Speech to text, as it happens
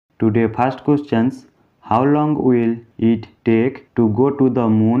Today first questions. How long will it take to go to the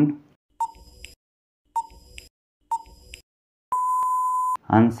moon?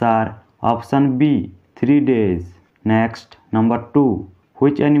 Answer option B 3 days. Next, number 2.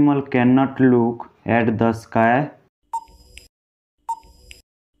 Which animal cannot look at the sky?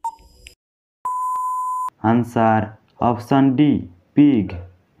 Answer option D pig.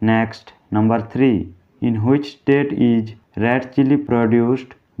 Next, number 3. In which state is red chili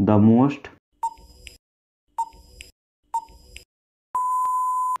produced the most?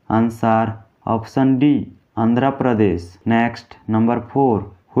 Answer option D Andhra Pradesh. Next, number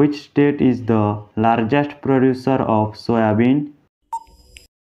 4. Which state is the largest producer of soybean?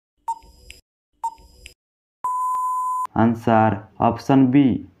 Answer option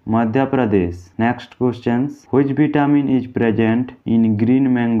B Madhya Pradesh. Next questions. Which vitamin is present in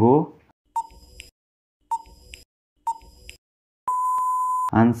green mango?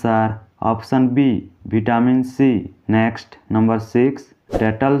 Answer option B vitamin C. Next, number 6.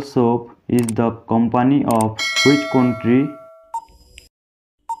 Dettol soap is the company of which country?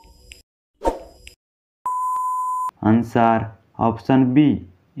 Answer option B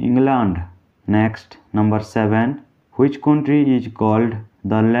England. Next, number 7. Which country is called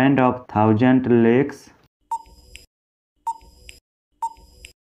the land of thousand lakes?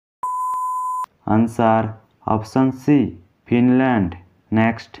 Answer option C Finland.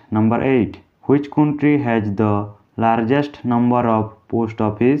 Next, number 8. Which country has the largest number of post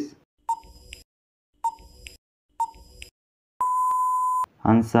office?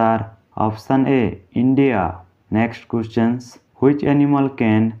 Answer option A India. Next questions. Which animal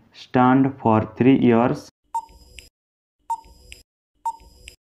can stand for 3 years?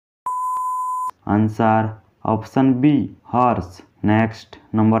 Answer option B horse. Next,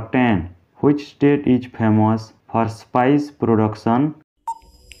 number 10. Which state is famous for spice production?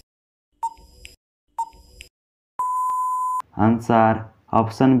 Answer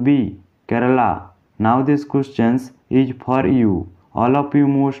option B Kerala. Now these questions is for you. All of you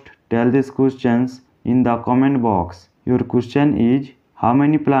must tell these questions in the comment box. Your question is, how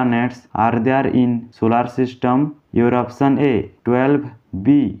many planets are there in solar system? Your option A 12,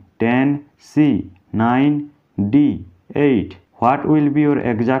 B 10, C 9, D 8. What will be your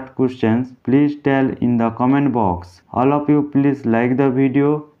exact questions? Please tell in the comment box. All of you please like the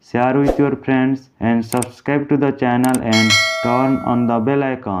video, share with your friends and subscribe to the channel and turn on the bell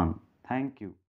icon. Thank you.